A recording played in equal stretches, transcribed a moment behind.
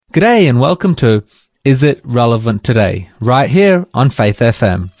G'day and welcome to Is It Relevant Today? Right here on Faith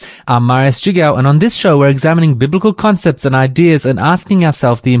FM. I'm Marius Jigao, and on this show we're examining biblical concepts and ideas and asking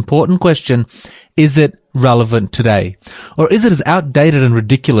ourselves the important question, is it relevant today? Or is it as outdated and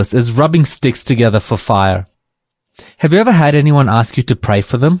ridiculous as rubbing sticks together for fire? Have you ever had anyone ask you to pray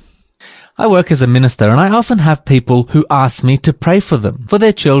for them? I work as a minister and I often have people who ask me to pray for them, for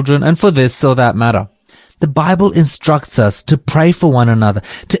their children and for this or that matter. The Bible instructs us to pray for one another,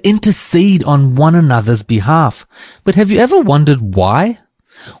 to intercede on one another's behalf. But have you ever wondered why?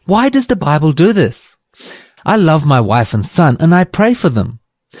 Why does the Bible do this? I love my wife and son and I pray for them.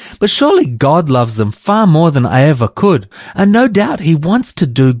 But surely God loves them far more than I ever could, and no doubt He wants to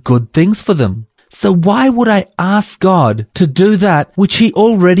do good things for them. So why would I ask God to do that which He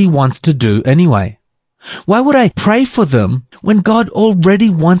already wants to do anyway? Why would I pray for them when God already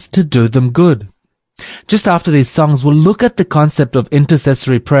wants to do them good? Just after these songs, we'll look at the concept of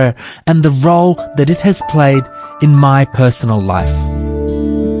intercessory prayer and the role that it has played in my personal life.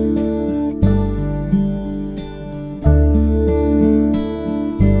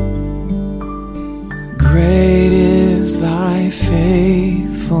 Great is thy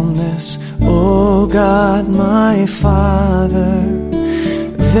faithfulness, O God my Father.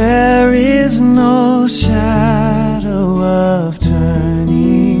 There is no shadow of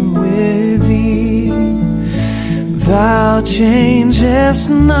turning with thee. Thou changest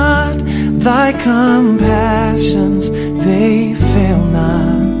not, thy compassions, they fail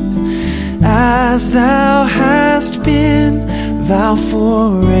not. As thou hast been, thou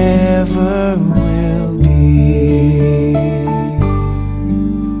forever will be.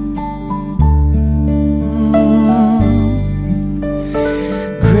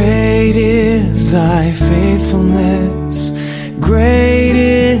 Great is thy faithfulness, great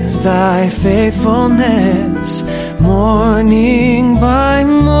is thy faithfulness. Morning by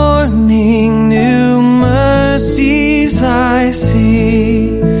morning, new mercies I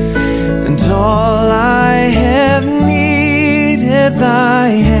see, and all I have needed, thy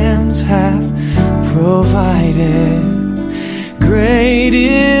hands hath provided. Great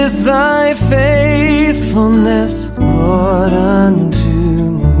is thy faithfulness, Lord,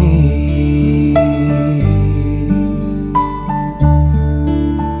 unto me.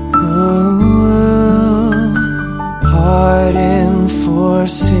 Pardon for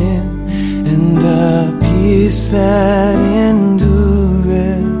sin and a peace that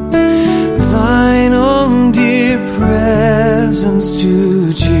endureth, thine own dear presence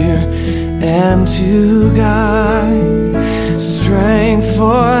to cheer and to guide, strength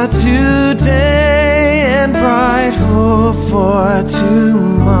for today and bright hope for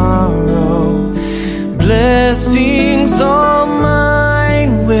tomorrow, blessings all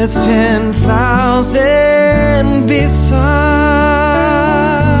mine with 10,000 besides.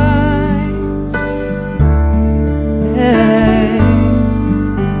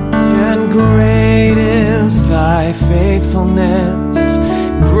 And great is thy faithfulness,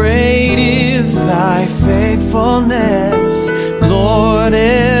 great is thy faithfulness, Lord.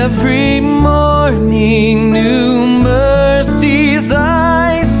 Every morning new mercies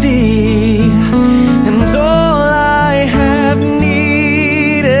I see, and all I have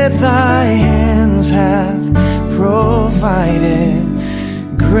needed, thy hands have provided.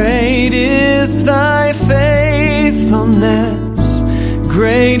 Great is thy faithfulness,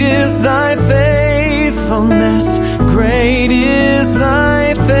 great is thy faithfulness, great is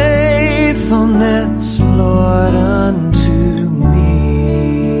thy faithfulness, Lord, unto me.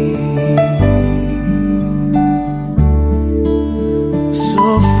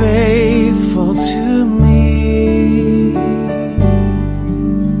 So faithful to me.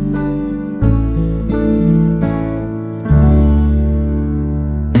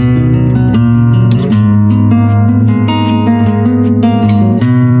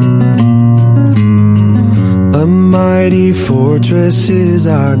 Mighty fortress is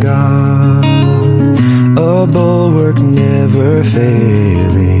our God, a bulwark never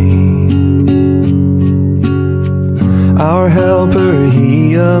failing. Our helper,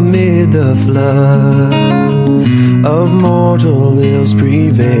 He amid the flood of mortal ills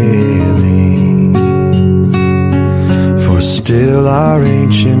prevailing. For still our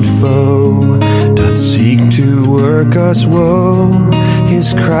ancient foe doth seek to work us woe.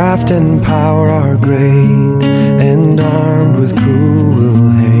 His craft and power are great, and armed with cruel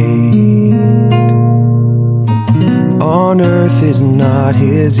hate. On earth is not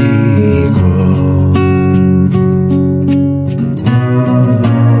his equal.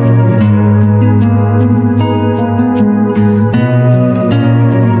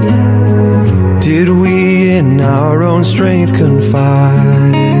 Did we in our own strength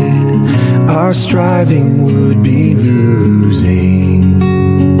confide, our striving would be losing.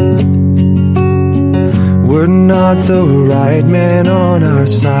 Were not the right man on our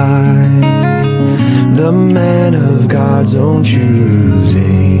side, the man of God's own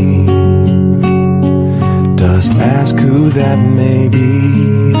choosing. Dost ask who that may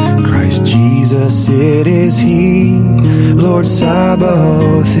be? Christ Jesus, it is He. Lord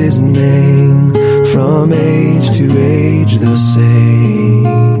Sabaoth, His name, from age to age the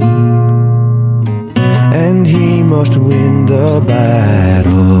same. And He must win the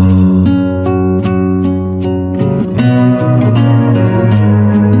battle.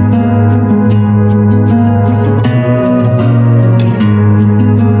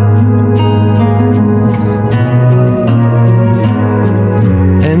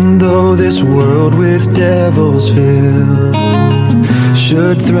 This world with devils filled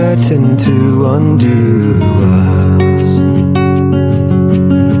should threaten to undo us.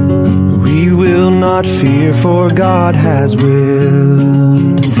 We will not fear, for God has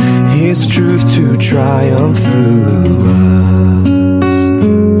willed His truth to triumph through us.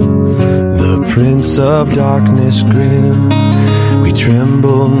 The Prince of Darkness grim, we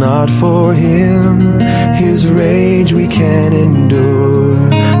tremble not for Him. His rage we can endure,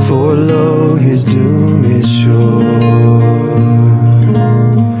 for lo, His doom is sure.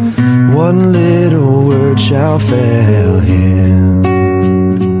 One little word shall fail Him.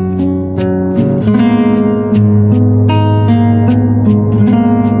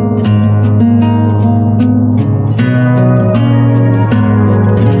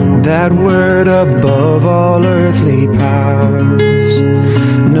 That word above all earthly powers,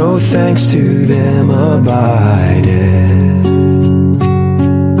 no thanks to them abideth.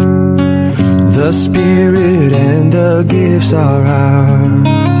 The Spirit and the gifts are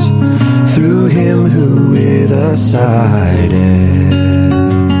ours, through Him who with us sided.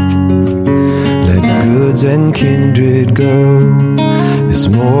 Let goods and kindred go, this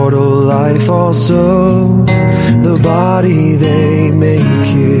mortal life also, the body they may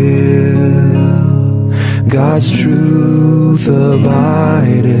kill. God's truth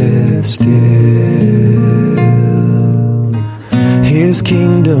abideth still. His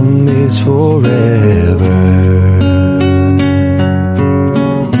kingdom is forever.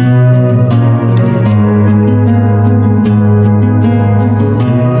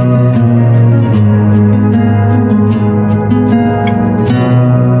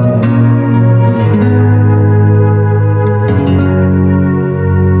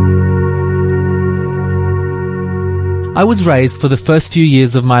 I was raised for the first few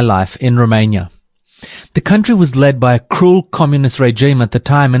years of my life in Romania. The country was led by a cruel communist regime at the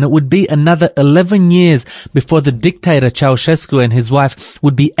time, and it would be another 11 years before the dictator Ceausescu and his wife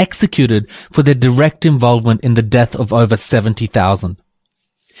would be executed for their direct involvement in the death of over 70,000.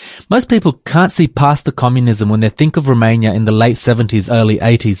 Most people can't see past the communism when they think of Romania in the late 70s, early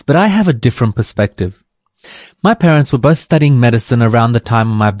 80s, but I have a different perspective. My parents were both studying medicine around the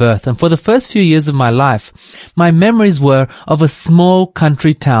time of my birth, and for the first few years of my life, my memories were of a small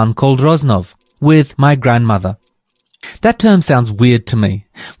country town called Roznov, with my grandmother. That term sounds weird to me.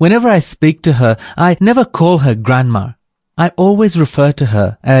 Whenever I speak to her, I never call her grandma. I always refer to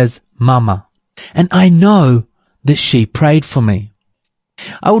her as Mama. And I know that she prayed for me.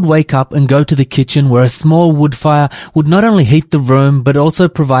 I would wake up and go to the kitchen where a small wood fire would not only heat the room, but also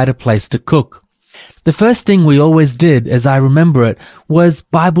provide a place to cook. The first thing we always did, as I remember it, was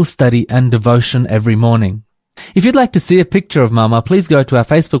Bible study and devotion every morning. If you'd like to see a picture of Mama, please go to our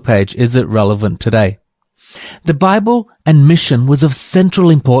Facebook page, Is It Relevant Today? The Bible and mission was of central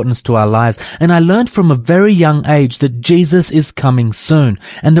importance to our lives, and I learned from a very young age that Jesus is coming soon,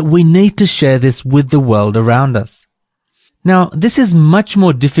 and that we need to share this with the world around us. Now, this is much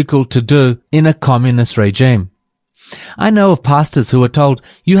more difficult to do in a communist regime. I know of pastors who are told,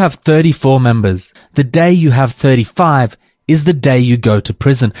 you have 34 members. The day you have 35 is the day you go to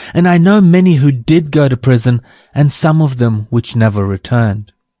prison. And I know many who did go to prison, and some of them which never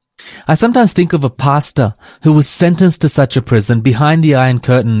returned. I sometimes think of a pastor who was sentenced to such a prison behind the Iron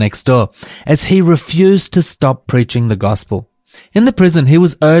Curtain next door, as he refused to stop preaching the gospel. In the prison, he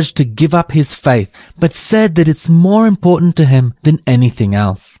was urged to give up his faith, but said that it's more important to him than anything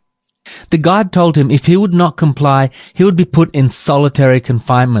else. The guard told him if he would not comply, he would be put in solitary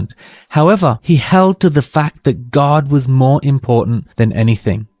confinement. However, he held to the fact that God was more important than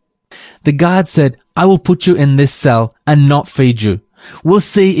anything. The guard said, I will put you in this cell and not feed you. We'll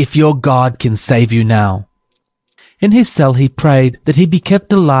see if your God can save you now. In his cell, he prayed that he be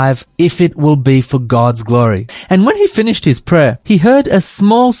kept alive if it will be for God's glory. And when he finished his prayer, he heard a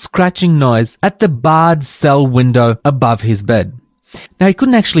small scratching noise at the barred cell window above his bed. Now, he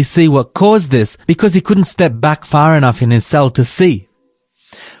couldn't actually see what caused this because he couldn't step back far enough in his cell to see.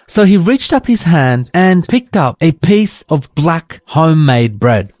 So he reached up his hand and picked up a piece of black homemade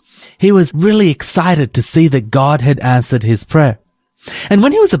bread. He was really excited to see that God had answered his prayer. And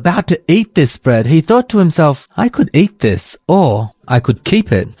when he was about to eat this bread, he thought to himself, I could eat this, or I could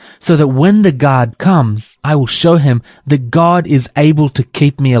keep it, so that when the guard comes, I will show him that God is able to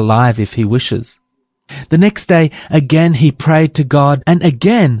keep me alive if he wishes. The next day, again he prayed to God, and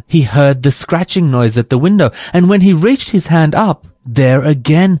again he heard the scratching noise at the window. And when he reached his hand up, there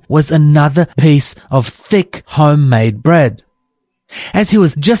again was another piece of thick homemade bread. As he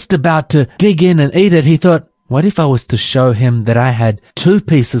was just about to dig in and eat it, he thought, what if I was to show him that I had 2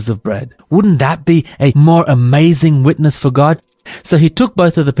 pieces of bread? Wouldn't that be a more amazing witness for God? So he took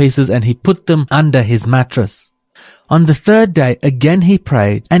both of the pieces and he put them under his mattress. On the 3rd day, again he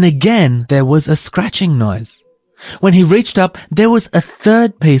prayed, and again there was a scratching noise. When he reached up, there was a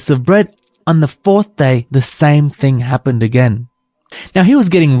 3rd piece of bread. On the 4th day, the same thing happened again. Now he was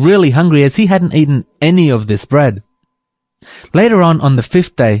getting really hungry as he hadn't eaten any of this bread. Later on the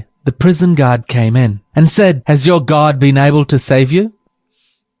 5th day, the prison guard came in and said, has your God been able to save you?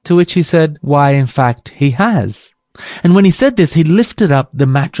 To which he said, why, in fact, he has. And when he said this, he lifted up the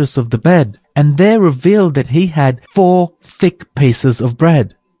mattress of the bed, and there revealed that he had 4 thick pieces of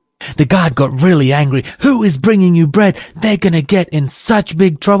bread. The guard got really angry. Who is bringing you bread? They're going to get in such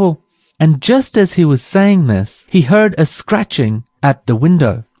big trouble. And just as he was saying this, he heard a scratching at the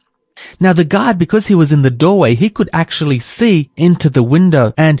window. Now the guard, because he was in the doorway, he could actually see into the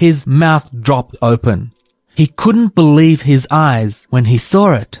window, and his mouth dropped open. He couldn't believe his eyes when he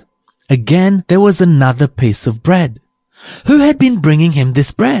saw it. Again, there was another piece of bread. Who had been bringing him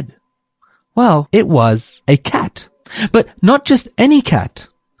this bread? Well, it was a cat. But not just any cat.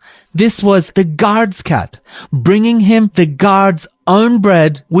 This was the guard's cat, bringing him the guard's own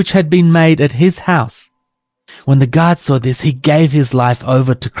bread, which had been made at his house. When the guard saw this, he gave his life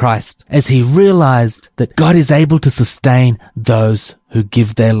over to Christ, as he realized that God is able to sustain those who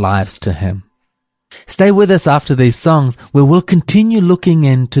give their lives to him. Stay with us after these songs, where we'll continue looking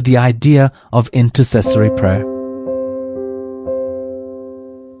into the idea of intercessory prayer.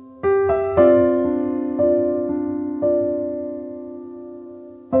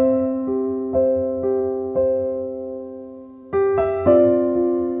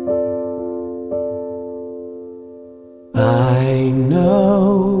 I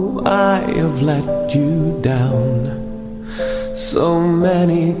know I have let you down so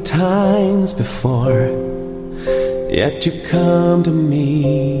many times before, yet you come to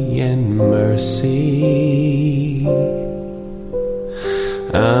me in mercy.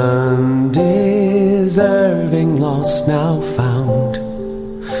 Undeserving, lost, now found,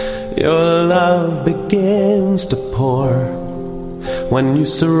 your love begins to pour when you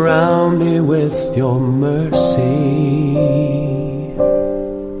surround me with your mercy.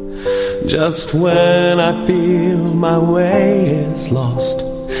 Just when I feel my way is lost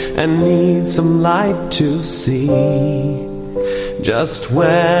and need some light to see, just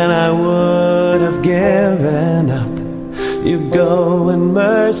when I would have given up, you go and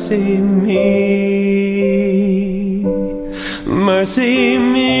mercy me. Mercy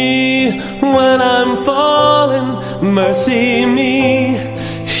me when I'm falling, mercy me,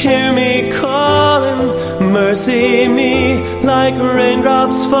 hear me calling, mercy me like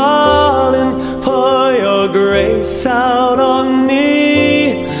raindrops falling, pour your grace out on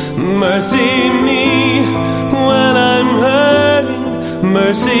me. Mercy me when I'm hurting,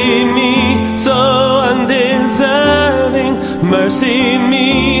 mercy me so undeserving, mercy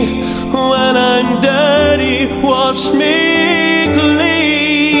me when I'm dirty, wash me clean.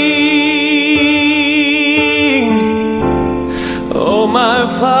 Oh my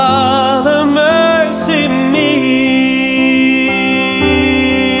Father, mercy me.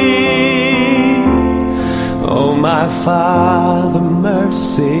 Oh my Father,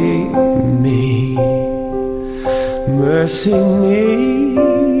 mercy me. Mercy me.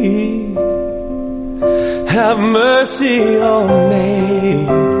 Have mercy on me.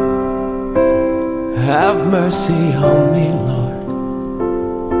 Have mercy on me, Lord.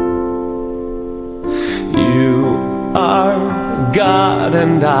 You are God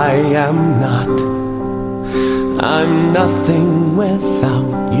and I am not. I'm nothing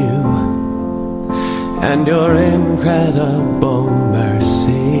without you and your incredible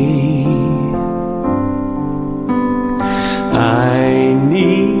mercy. I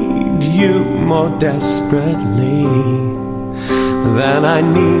need you more desperately than I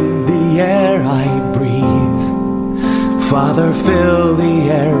need the air I breathe. Father, fill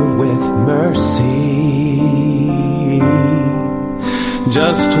the air with mercy.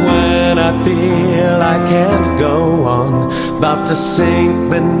 Just when I feel I can't go on, about to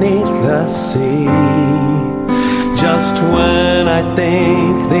sink beneath the sea. Just when I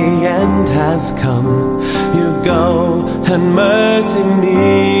think the end has come, you go and mercy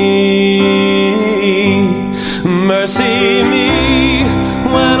me. Mercy me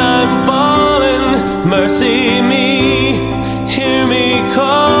when I'm falling. Mercy me, hear me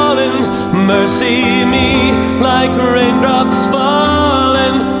calling. Mercy me like raindrops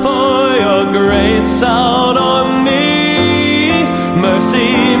falling. Pour your grace out on me.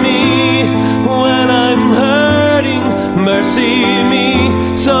 Mercy me when I'm hurting. Mercy me,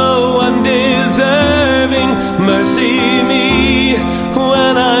 so undeserving. Mercy me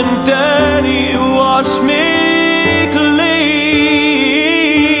when I'm dirty. Wash me clean.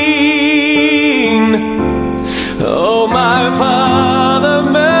 Oh, my Father,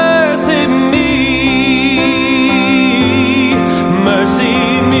 mercy me. Mercy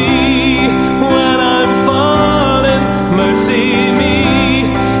me when I'm falling. Mercy me,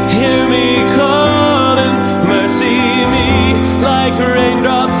 hear me calling. Mercy me like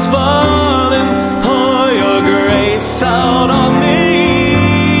raindrops falling. Pour your grace out on me.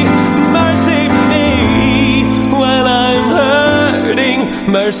 Mercy me when I'm hurting.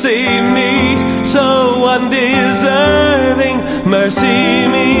 Mercy me, so undeserving. Mercy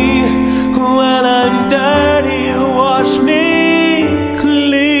me when I'm dirty. Wash me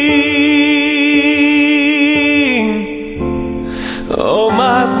clean. Oh,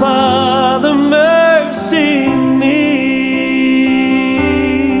 my Father, mercy me.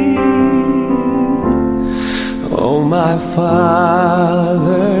 Oh, my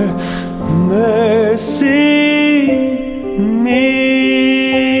Father, mercy me.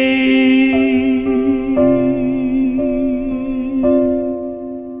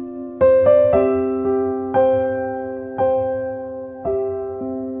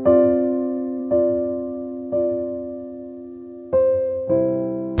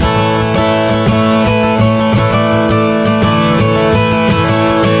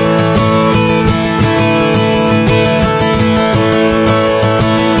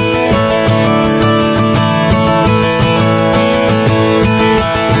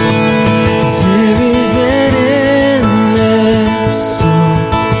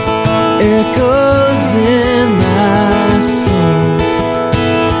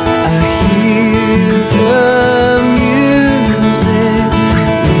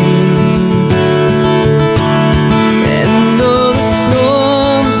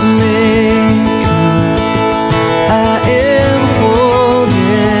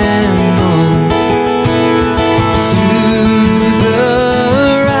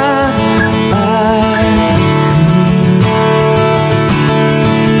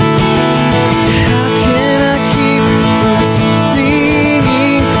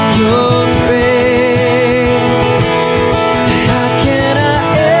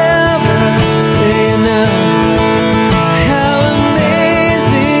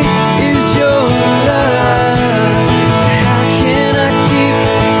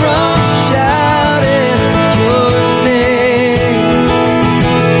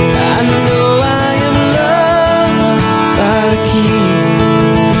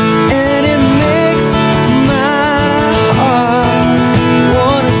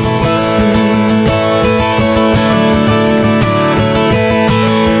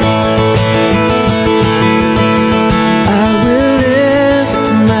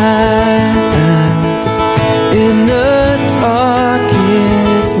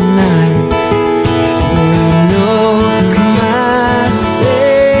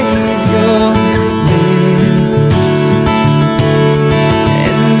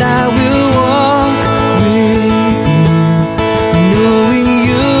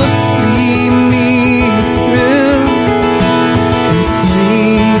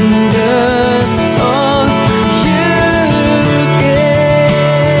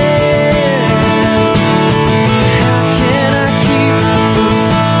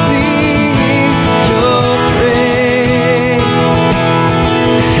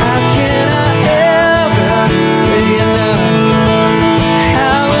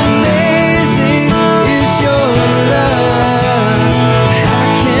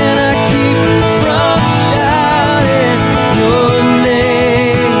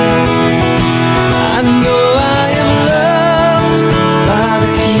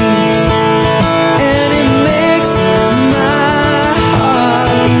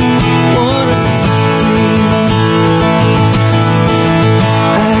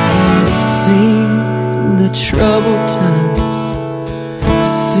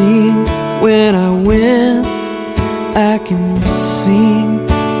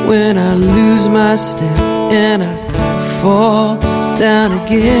 my step and I fall down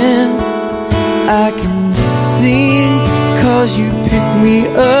again. I can sing 'cause you pick me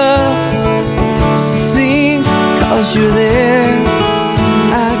up, sing 'cause you're there.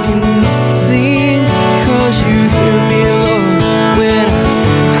 I can sing 'cause you hear me, Lord, when I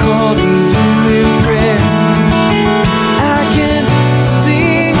call to you in prayer. I can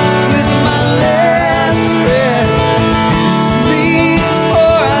sing with my last breath, sing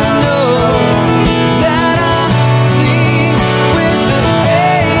for I know that I sing with the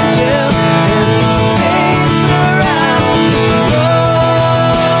angels and the saints around the throne.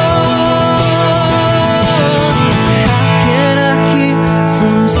 How can I keep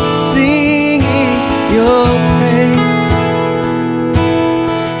from singing your praise?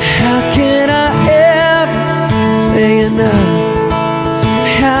 How can I ever say enough?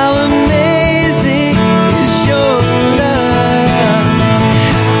 How amazing is your love?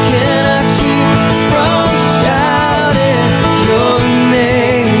 How can I keep from shouting your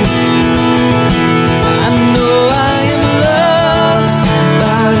name? I know I am loved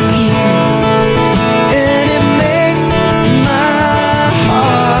by the King, and it makes my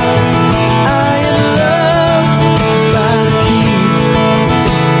heart. I am loved by the King,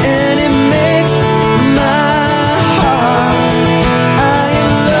 and it makes my heart. I am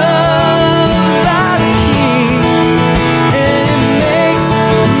loved by the King, and it makes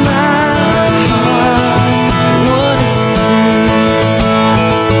my heart wanna sing.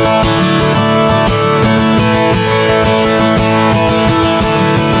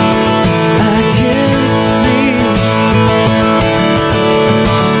 I can sing.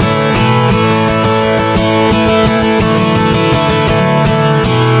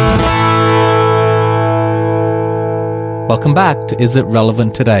 Welcome back to Is It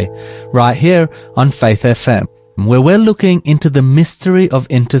Relevant Today, right here on Faith FM, where we're looking into the mystery of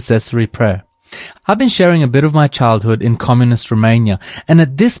intercessory prayer. I've been sharing a bit of my childhood in communist Romania, and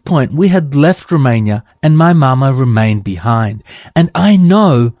at this point we had left Romania and my mama remained behind, and I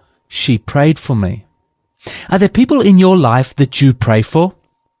know she prayed for me. Are there people in your life that you pray for?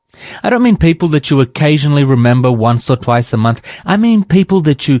 I don't mean people that you occasionally remember once or twice a month. I mean people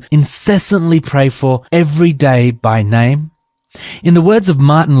that you incessantly pray for every day by name. In the words of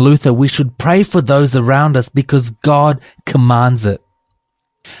Martin Luther, we should pray for those around us because God commands it.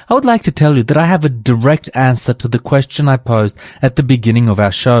 I would like to tell you that I have a direct answer to the question I posed at the beginning of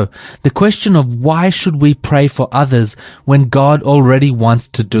our show. The question of why should we pray for others when God already wants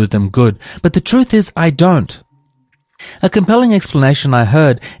to do them good? But the truth is, I don't. A compelling explanation I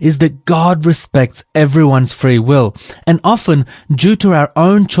heard is that God respects everyone's free will, and often, due to our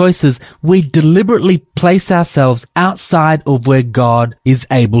own choices, we deliberately place ourselves outside of where God is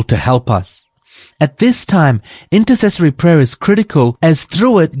able to help us. At this time, intercessory prayer is critical, as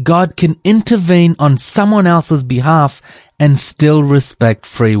through it, God can intervene on someone else's behalf and still respect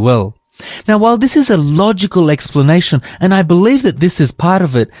free will. Now, while this is a logical explanation, and I believe that this is part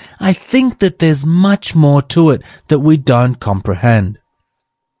of it, I think that there's much more to it that we don't comprehend.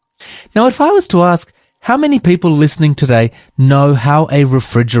 Now, if I was to ask, how many people listening today know how a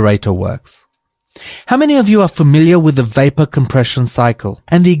refrigerator works? How many of you are familiar with the vapor compression cycle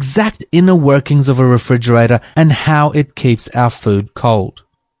and the exact inner workings of a refrigerator and how it keeps our food cold?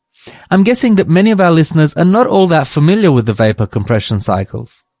 I'm guessing that many of our listeners are not all that familiar with the vapor compression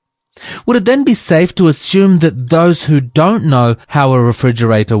cycles. Would it then be safe to assume that those who don't know how a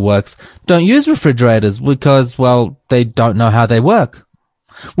refrigerator works don't use refrigerators because, well, they don't know how they work?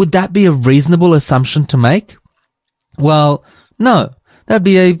 Would that be a reasonable assumption to make? Well, no. That'd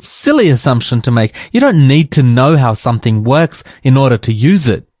be a silly assumption to make. You don't need to know how something works in order to use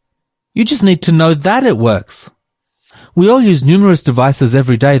it. You just need to know that it works. We all use numerous devices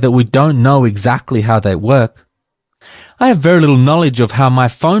every day that we don't know exactly how they work. I have very little knowledge of how my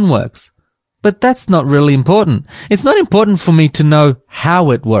phone works, but that's not really important. It's not important for me to know how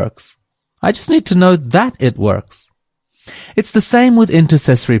it works. I just need to know that it works. It's the same with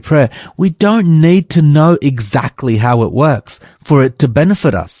intercessory prayer. We don't need to know exactly how it works for it to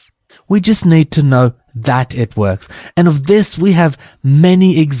benefit us. We just need to know that it works. And of this, we have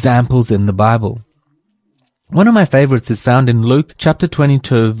many examples in the Bible. One of my favorites is found in Luke chapter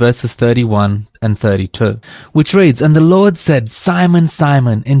 22, verses 31 and 32, which reads, "And the Lord said, Simon,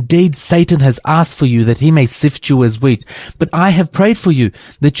 Simon, indeed Satan has asked for you that he may sift you as wheat, but I have prayed for you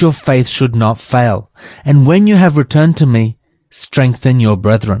that your faith should not fail. And when you have returned to me, strengthen your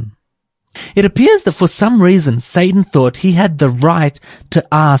brethren." It appears that for some reason Satan thought he had the right to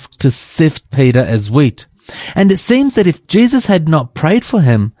ask to sift Peter as wheat. And it seems that if Jesus had not prayed for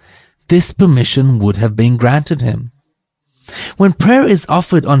him, this permission would have been granted him. When prayer is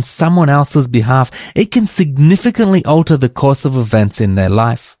offered on someone else's behalf, it can significantly alter the course of events in their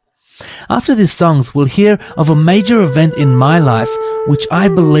life. After these songs, we'll hear of a major event in my life, which I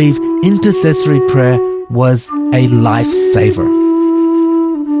believe intercessory prayer was a lifesaver.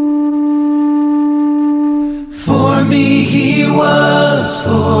 For me he was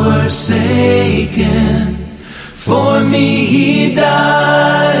forsaken, for me he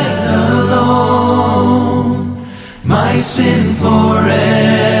died alone, my sin forever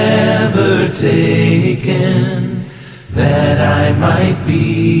taken, that I might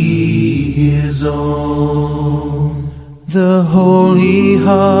be his own. The holy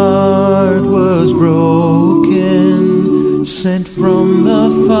heart was broken, sent from the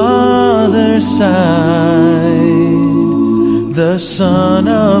Father's side, the Son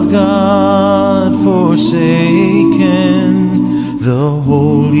of God forsaken, the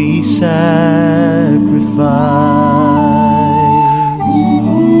holy sacrifice.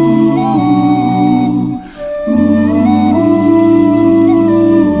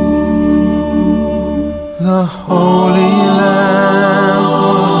 The Holy Lamb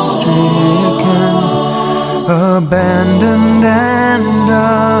was stricken, abandoned and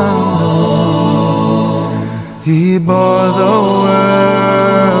alone. He bore the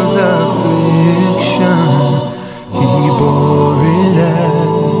world's affliction, he bore it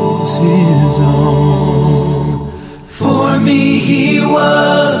as his own. For me he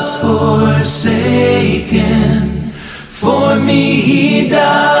was forsaken, for me he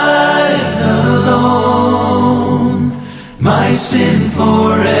died alone, my sin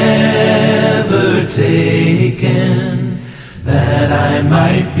forever taken, that I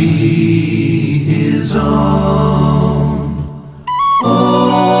might be his own.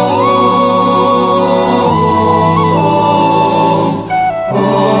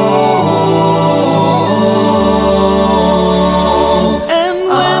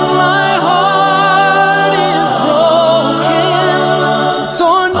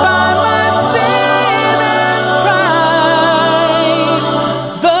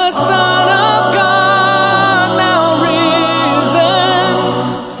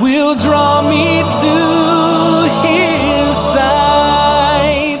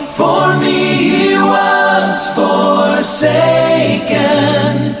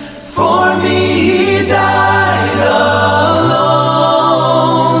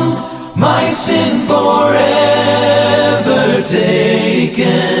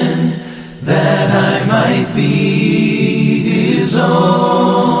 Taken, that I might be his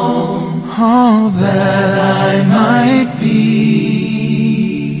own. Oh, that I might be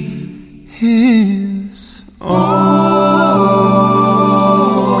his own.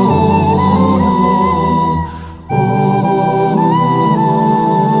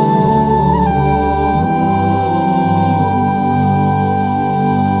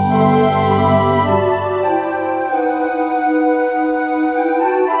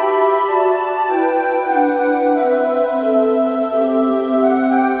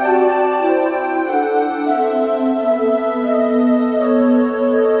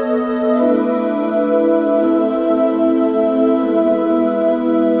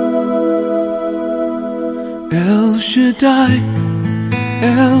 El Shaddai,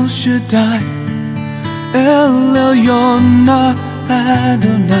 El Shaddai, El Elyon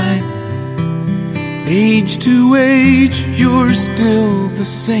Adonai. Age to age, you're still the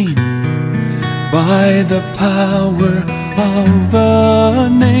same, by the power of the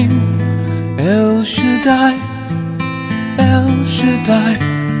name. El Shaddai, El Shaddai,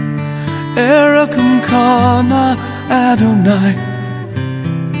 Erakim Kana Adonai.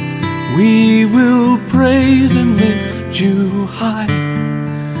 We will praise and lift you high,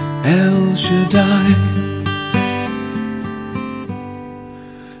 El Shaddai.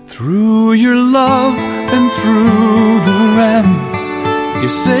 Through your love and through the Ram, you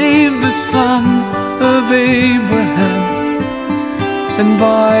saved the son of Abraham. And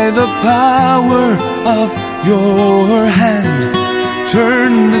by the power of your hand,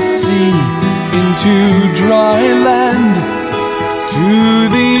 turned the sea into dry land. To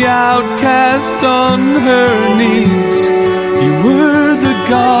the outcast on her knees, you were the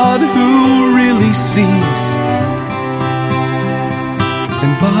God who really sees.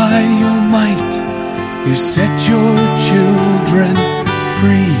 And by your might, you set your children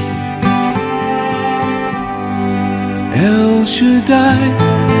free. El Shaddai,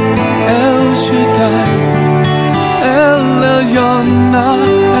 El Shaddai, El Elyon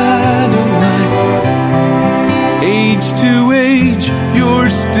Adonai. Age to age, you're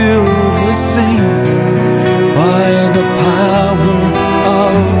still the same, by the power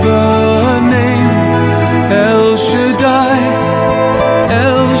of the name El Shaddai,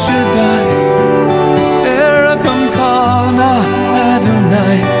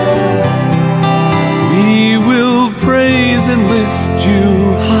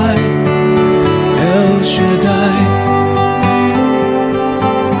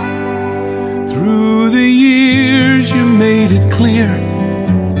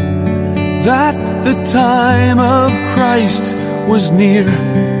 the time of Christ was near,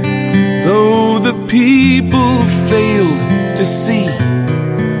 though the people failed to see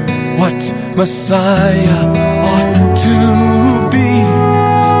what Messiah ought to be.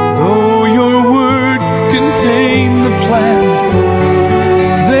 Though your word contained the plan,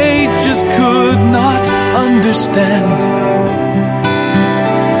 they just could not understand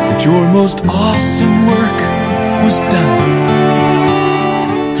that your most awesome work was done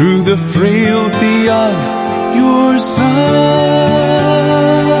through the frailty of your Son.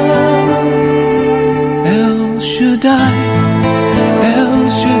 El Shaddai, El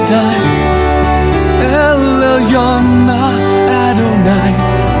Shaddai, El Elyon Adonai.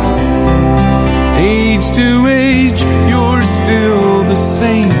 Age to age, you're still the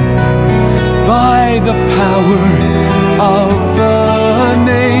same, by the power of the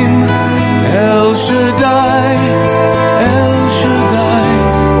name El Shaddai, El Shaddai,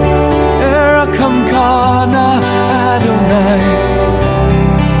 Erekum Kana Adonai.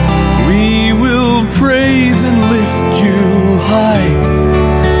 We will praise and lift you high,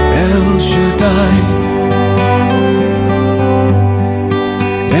 El Shaddai,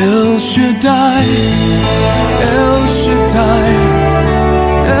 El Shaddai, El Shaddai,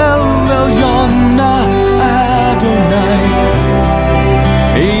 El Elyon Adonai.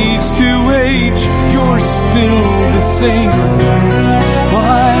 Age to age, you're still the same,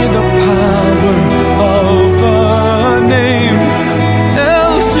 by the power of the name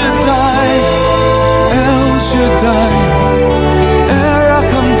El Shaddai, El Shaddai,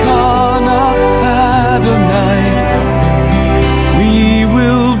 Erekum Kana Adonai. We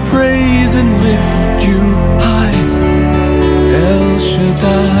will praise and lift you high, El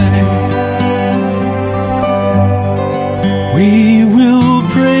Shaddai. We will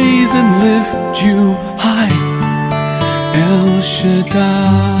praise and lift you high, El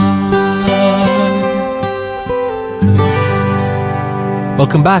Shaddai.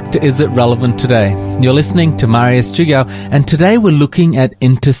 Welcome back to Is It Relevant Today? You're listening to Marius Jigao, and today we're looking at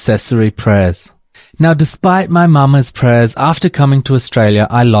intercessory prayers. Now, despite my mama's prayers, after coming to Australia,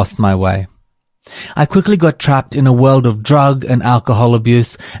 I lost my way. I quickly got trapped in a world of drug and alcohol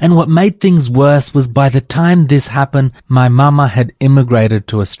abuse, and what made things worse was by the time this happened, my mama had immigrated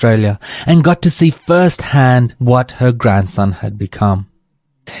to Australia and got to see firsthand what her grandson had become.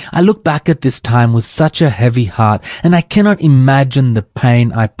 I look back at this time with such a heavy heart, and I cannot imagine the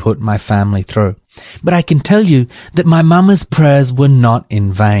pain I put my family through. But I can tell you that my mama's prayers were not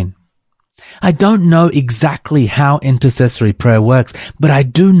in vain. I don't know exactly how intercessory prayer works, but I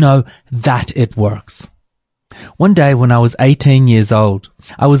do know that it works. One day when I was 18 years old,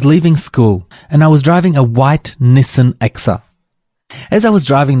 I was leaving school and I was driving a white Nissan Exa. As I was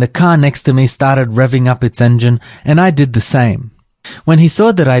driving, the car next to me started revving up its engine, and I did the same. When he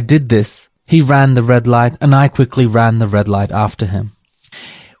saw that I did this, he ran the red light and I quickly ran the red light after him.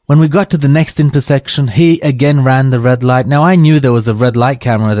 When we got to the next intersection, he again ran the red light. Now, I knew there was a red light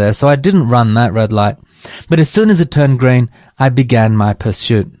camera there, so I didn't run that red light. But as soon as it turned green, I began my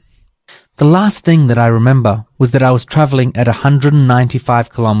pursuit. The last thing that I remember was that I was traveling at 195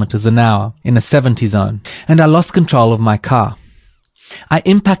 kilometers an hour in a 70 zone, and I lost control of my car. I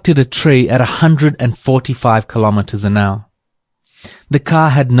impacted a tree at 145 kilometers an hour. The car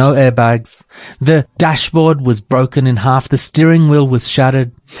had no airbags, the dashboard was broken in half, the steering wheel was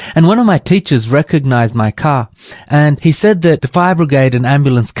shattered, and one of my teachers recognized my car, and he said that the fire brigade and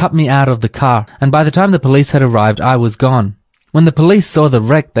ambulance cut me out of the car, and by the time the police had arrived, I was gone. When the police saw the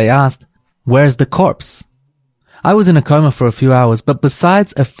wreck, they asked, "Where's the corpse?" I was in a coma for a few hours, but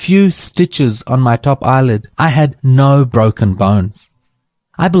besides a few stitches on my top eyelid, I had no broken bones.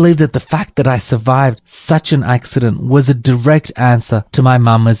 I believe that the fact that I survived such an accident was a direct answer to my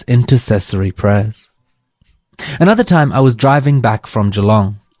mama's intercessory prayers. Another time I was driving back from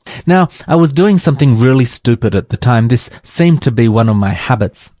Geelong. Now, I was doing something really stupid at the time. This seemed to be one of my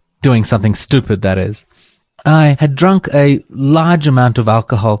habits. Doing something stupid, that is. I had drunk a large amount of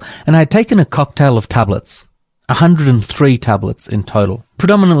alcohol and I had taken a cocktail of tablets. 103 tablets in total.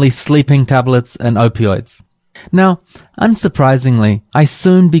 Predominantly sleeping tablets and opioids. Now, unsurprisingly, I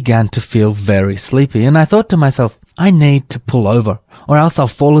soon began to feel very sleepy, and I thought to myself, I need to pull over, or else I'll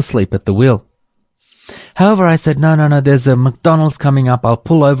fall asleep at the wheel. However, I said, no, there's a McDonald's coming up, I'll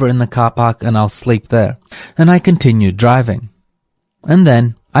pull over in the car park and I'll sleep there. And I continued driving. And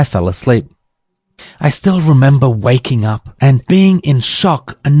then I fell asleep. I still remember waking up and being in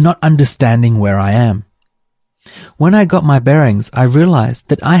shock and not understanding where I am. When I got my bearings, I realized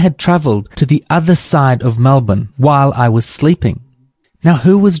that I had traveled to the other side of Melbourne while I was sleeping. Now,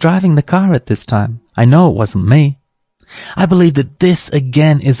 who was driving the car at this time? I know it wasn't me. I believe that this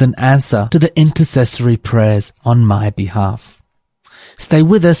again is an answer to the intercessory prayers on my behalf. Stay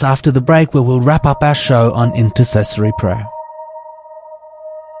with us after the break where we'll wrap up our show on intercessory prayer.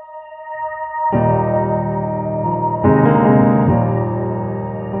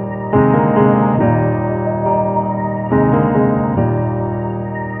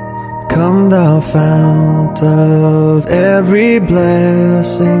 Come thou fount of every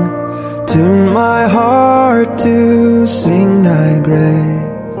blessing, tune my heart to sing thy grace.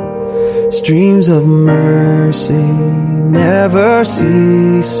 Streams of mercy never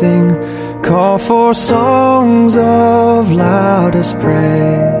ceasing, call for songs of loudest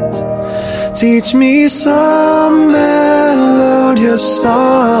praise. Teach me some melodious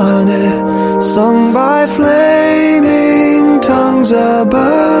sonnet, sung by flaming tongues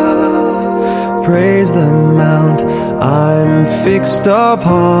above. Praise the mount, I'm fixed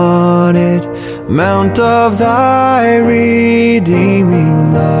upon it, mount of thy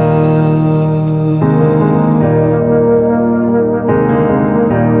redeeming love.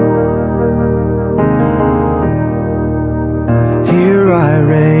 Here I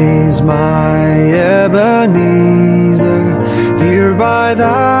raise my Ebenezer, here by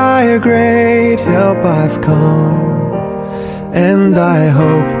thy great help I've come, and I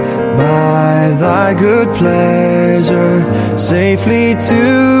hope by thy good pleasure safely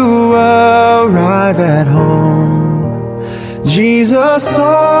to arrive at home. Jesus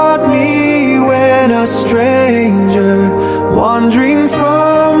sought me when a stranger, wandering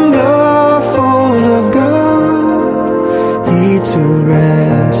from the fold of God. He to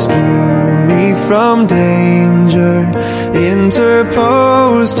rescue me from danger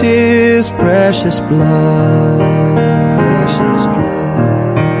interposed his precious blood. Precious blood.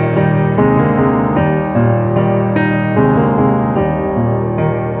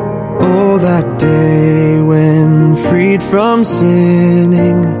 Oh, that day when freed from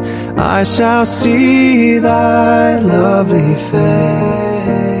sinning, I shall see thy lovely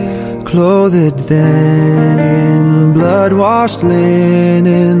face. Clothed then in blood-washed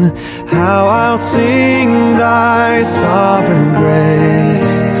linen, how I'll sing thy sovereign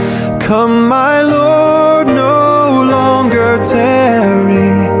grace. Come, my Lord, no longer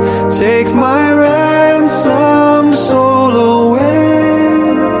tarry, take my ransom soul away.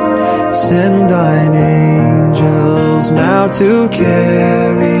 Send thine angels now to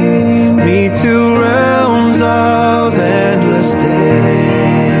carry me to realms of endless day.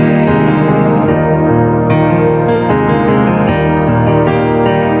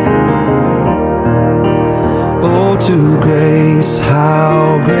 Oh, to grace,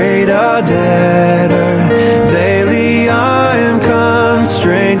 how great a debtor daily I am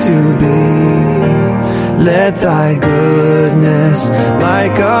constrained to be. Let thy goodness,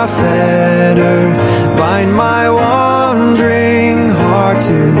 like a fetter, bind my wandering heart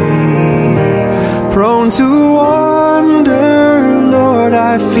to thee. Prone to wander, Lord,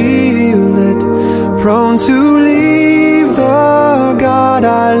 I feel it. Prone to leave the God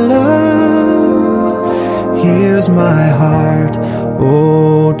I love. Here's my heart,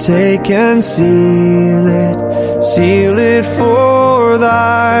 oh, take and seal it. Seal it for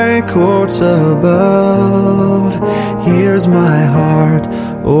thy courts above. Here's my heart,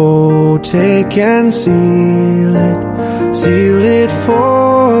 oh, take and seal it. Seal it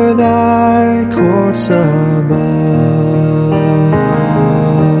for thy courts above.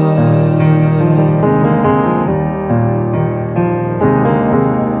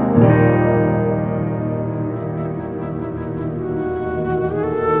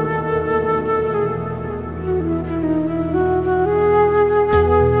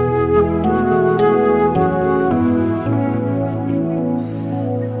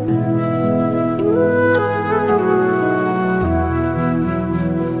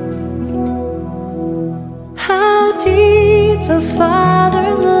 The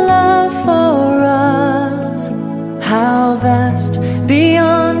Father's love for us, how vast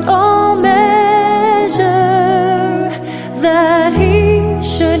beyond all measure, that He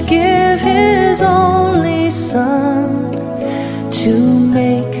should give His only Son to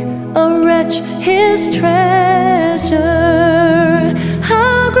make a wretch His treasure.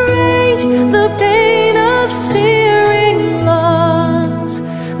 How great the pain of searing loss!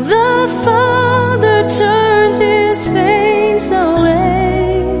 The Father turns His face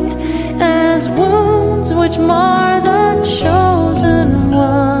away, as wounds which mar the chosen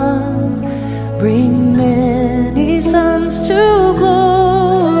one bring many sons to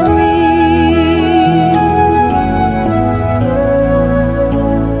glory.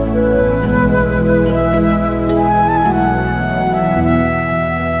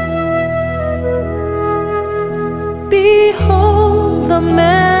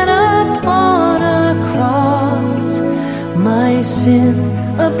 sin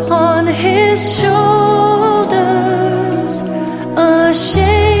upon his shoulders.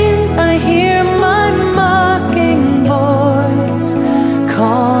 Ashamed, I hear my mocking voice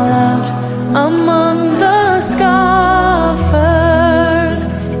call out among the scoffers.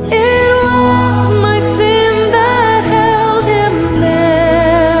 It was my sin that held him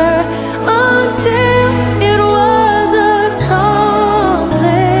there until it was accomplished.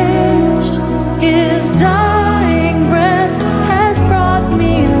 His dying breath has brought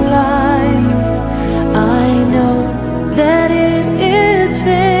me life. I know that it is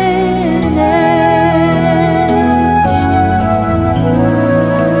finished.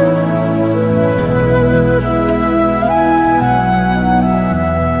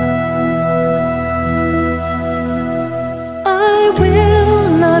 I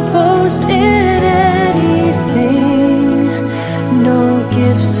will not boast in anything, no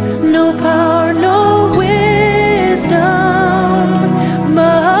gifts, no power, no wisdom,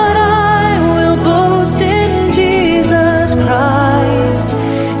 but I will boast in Jesus Christ,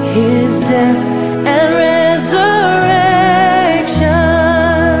 his death and resurrection.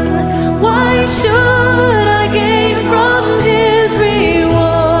 Why should I gain from his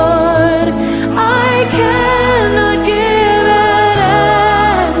reward? I cannot give an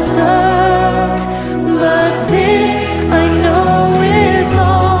answer, but this I know with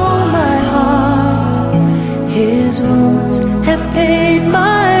all my heart: his wounds have paid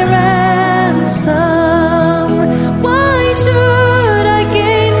my ransom. Why should I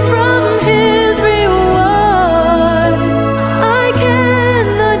gain from his reward? I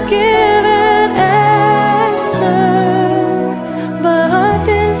cannot give an answer, but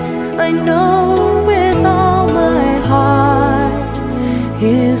this I know with all my heart: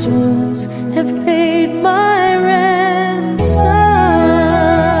 his wounds have paid my ransom.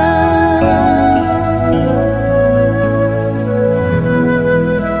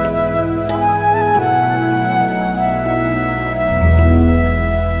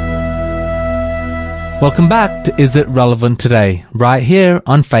 Welcome back to Is It Relevant Today, right here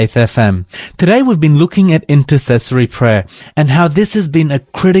on Faith FM. Today we've been looking at intercessory prayer and how this has been a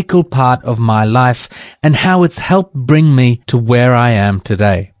critical part of my life and how it's helped bring me to where I am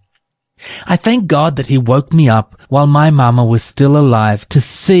today. I thank God that he woke me up while my mama was still alive to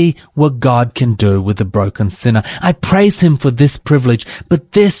see what God can do with a broken sinner. I praise him for this privilege,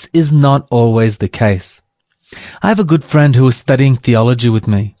 but this is not always the case. I have a good friend who is studying theology with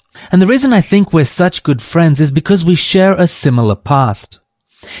me. And the reason I think we're such good friends is because we share a similar past.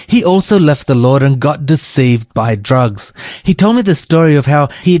 He also left the Lord and got deceived by drugs. He told me the story of how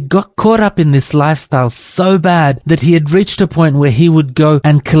he had got caught up in this lifestyle so bad that he had reached a point where he would go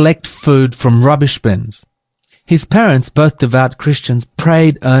and collect food from rubbish bins. His parents, both devout Christians,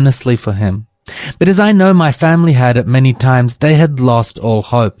 prayed earnestly for him. But as I know my family had at many times, they had lost all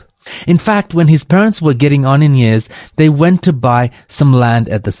hope. In fact, when his parents were getting on in years, they went to buy some land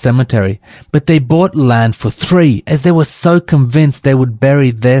at the cemetery, but they bought land for 3 as they were so convinced they would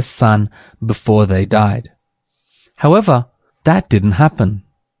bury their son before they died. However, that didn't happen.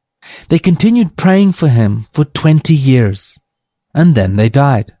 They continued praying for him for 20 years, and then they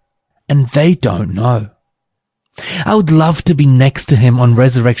died, and they don't know. I would love to be next to him on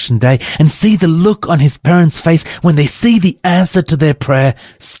Resurrection Day and see the look on his parents' face when they see the answer to their prayer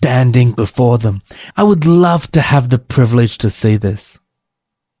standing before them. I would love to have the privilege to see this.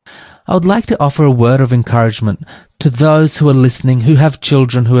 I would like to offer a word of encouragement to those who are listening who have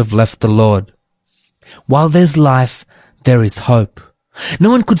children who have left the Lord. While there's life, there is hope.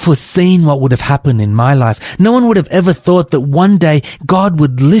 No one could foreseen what would have happened in my life. No one would have ever thought that one day God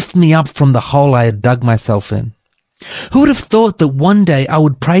would lift me up from the hole I had dug myself in. Who would have thought that one day I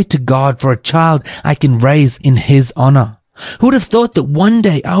would pray to God for a child I can raise in his honor? Who would have thought that one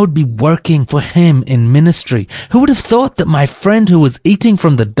day I would be working for him in ministry? Who would have thought that my friend who was eating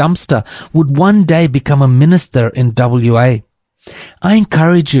from the dumpster would one day become a minister in WA? I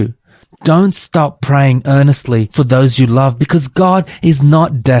encourage you, don't stop praying earnestly for those you love, because God is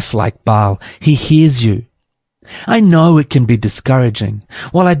not deaf like Baal. He hears you. I know it can be discouraging.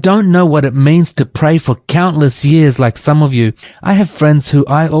 While I don't know what it means to pray for countless years like some of you, I have friends who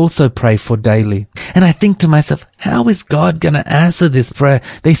I also pray for daily. And I think to myself, how is God going to answer this prayer?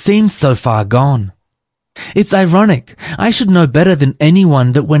 They seem so far gone. It's ironic. I should know better than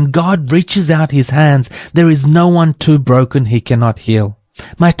anyone that when God reaches out his hands, there is no one too broken he cannot heal.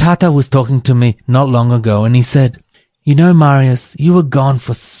 My tata was talking to me not long ago and he said, "You know, Marius, you were gone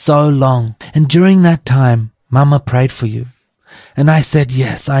for so long, and during that time, Mama prayed for you." And I said,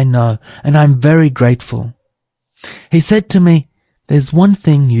 "Yes, I know, and I'm very grateful." He said to me, "There's one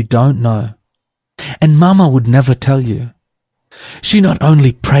thing you don't know, and Mama would never tell you. She not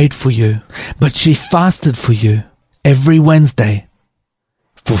only prayed for you, but she fasted for you every Wednesday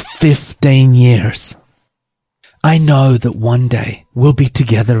for 15 years. I know that one day we'll be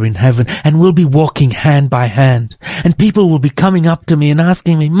together in heaven and we'll be walking hand by hand, and people will be coming up to me and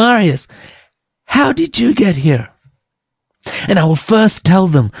asking me, Marius, how did you get here? And I will first tell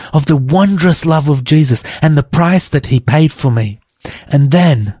them of the wondrous love of Jesus and the price that he paid for me. And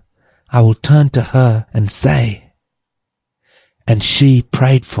then I will turn to her and say, and she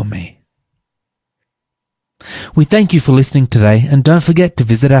prayed for me. We thank you for listening today, and don't forget to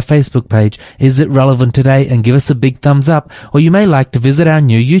visit our Facebook page, Is It Relevant Today, and give us a big thumbs up, or you may like to visit our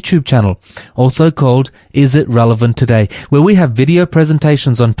new YouTube channel, also called Is It Relevant Today, where we have video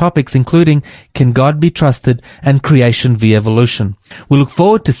presentations on topics including Can God Be Trusted and Creation v Evolution. We look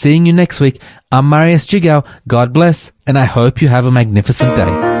forward to seeing you next week. I'm Marius Jigao. God bless, and I hope you have a magnificent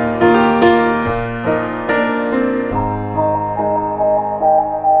day.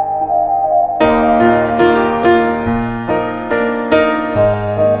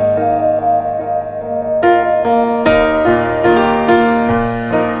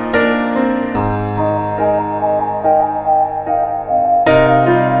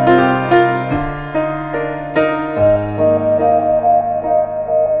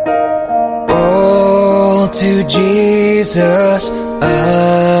 To Jesus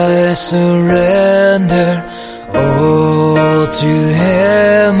I surrender, all to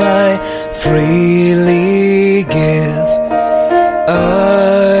Him I freely give.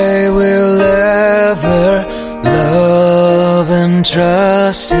 I will ever love and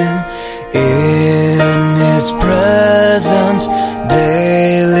trust Him, in His presence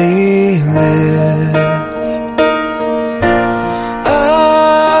daily live.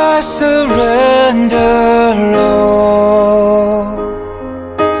 I surrender all,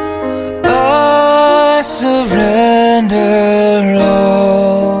 I surrender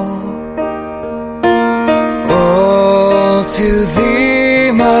all to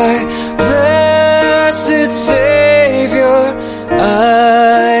Thee, my blessed Savior.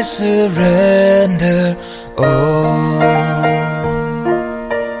 I surrender all.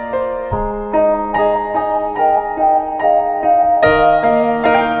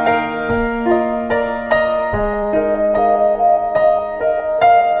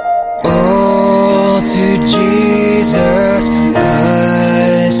 To Jesus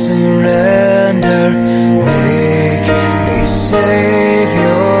I surrender, make me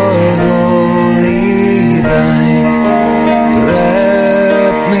Savior wholly Thine.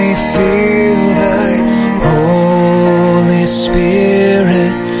 Let me feel Thy Holy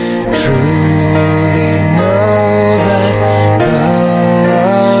Spirit, truly know that Thou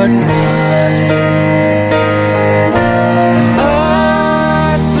art mine.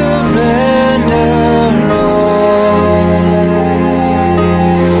 I surrender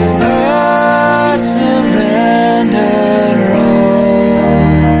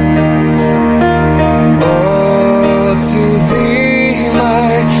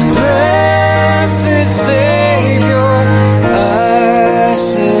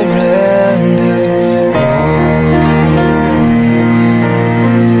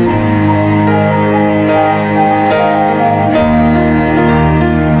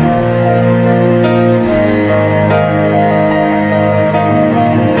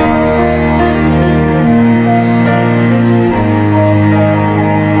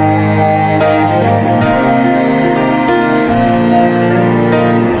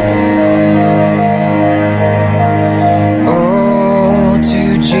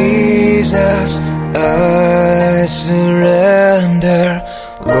I surrender,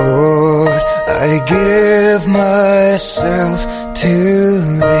 Lord, I give myself to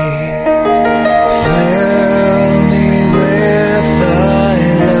Thee. Fill me with Thy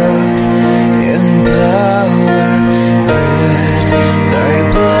love and power, let Thy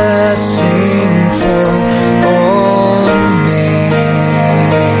blessing fall on me.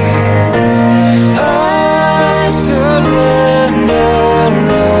 I surrender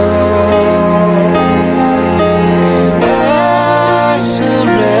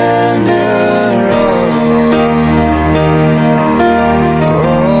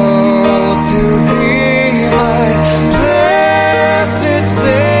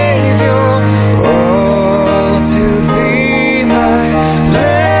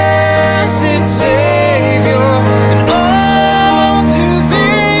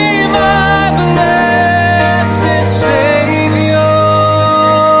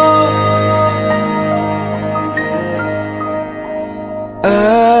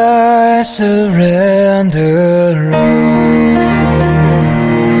I surrender all.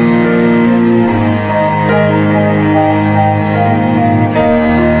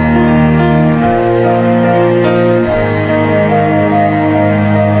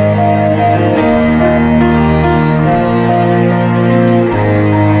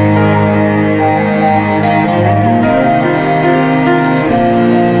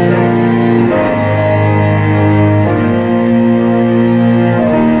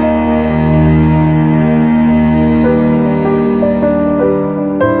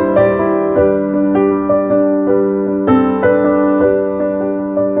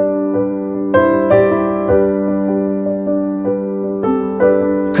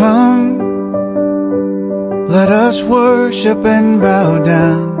 Let us worship and bow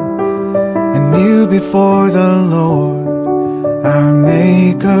down and kneel before the Lord, our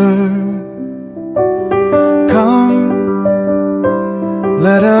Maker. Come,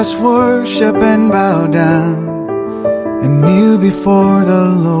 let us worship and bow down and kneel before the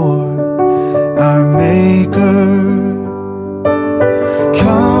Lord, our Maker.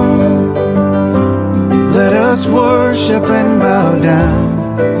 Come, let us worship and bow down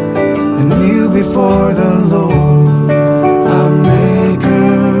and kneel before the Lord, our Maker.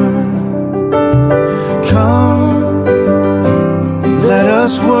 Come, let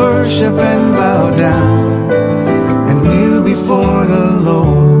us worship and bow down and kneel before the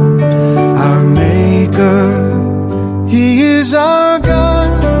Lord, our Maker. He is our God,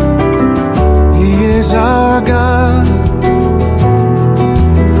 He is our God.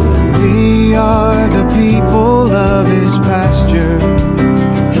 We are the people of His pasture.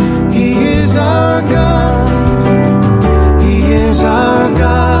 He is our God, He is our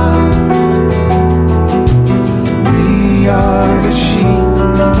God. We are the sheep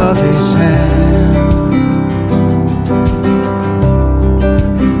of His hand.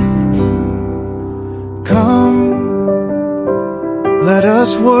 Come, let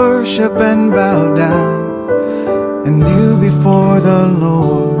us worship and bow down and kneel before the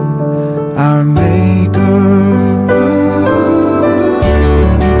Lord, our Maker.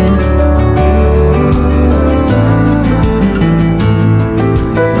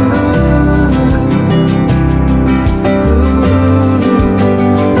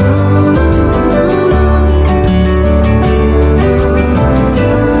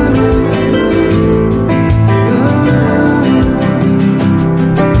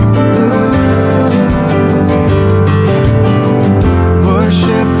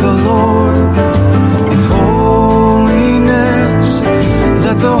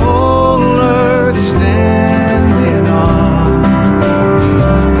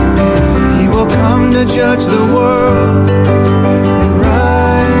 Judge the world in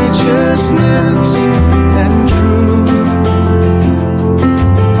righteousness and truth.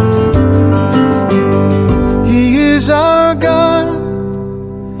 He is our God,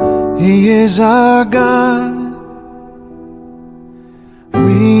 He is our God.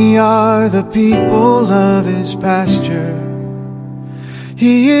 We are the people of His pasture.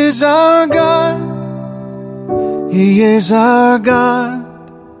 He is our God, He is our God.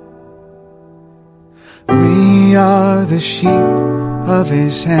 We are the sheep of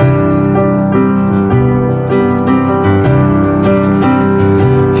His hand.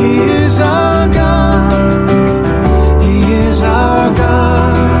 He is our God, He is our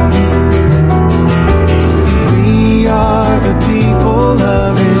God. We are the people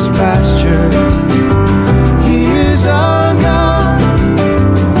of His pasture. He is our God,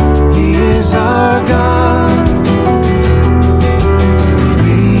 He is our God.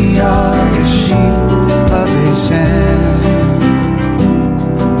 We are the sheep of His hand.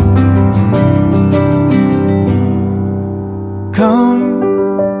 Come,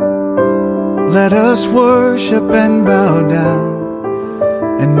 let us worship and bow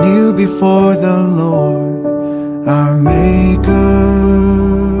down and kneel before the Lord, our Maker.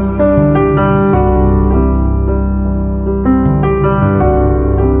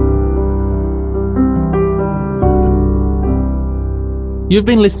 You've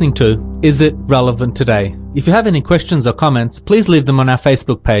been listening to Is It Relevant Today? If you have any questions or comments, please leave them on our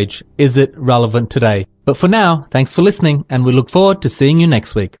Facebook page, Is It Relevant Today? But for now, thanks for listening, and we look forward to seeing you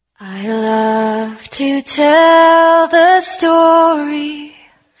next week. I love to tell the story.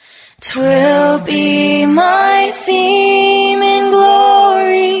 'Twill be my theme in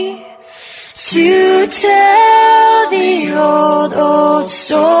glory to tell the old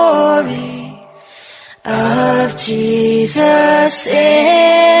story of Jesus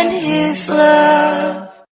and His love.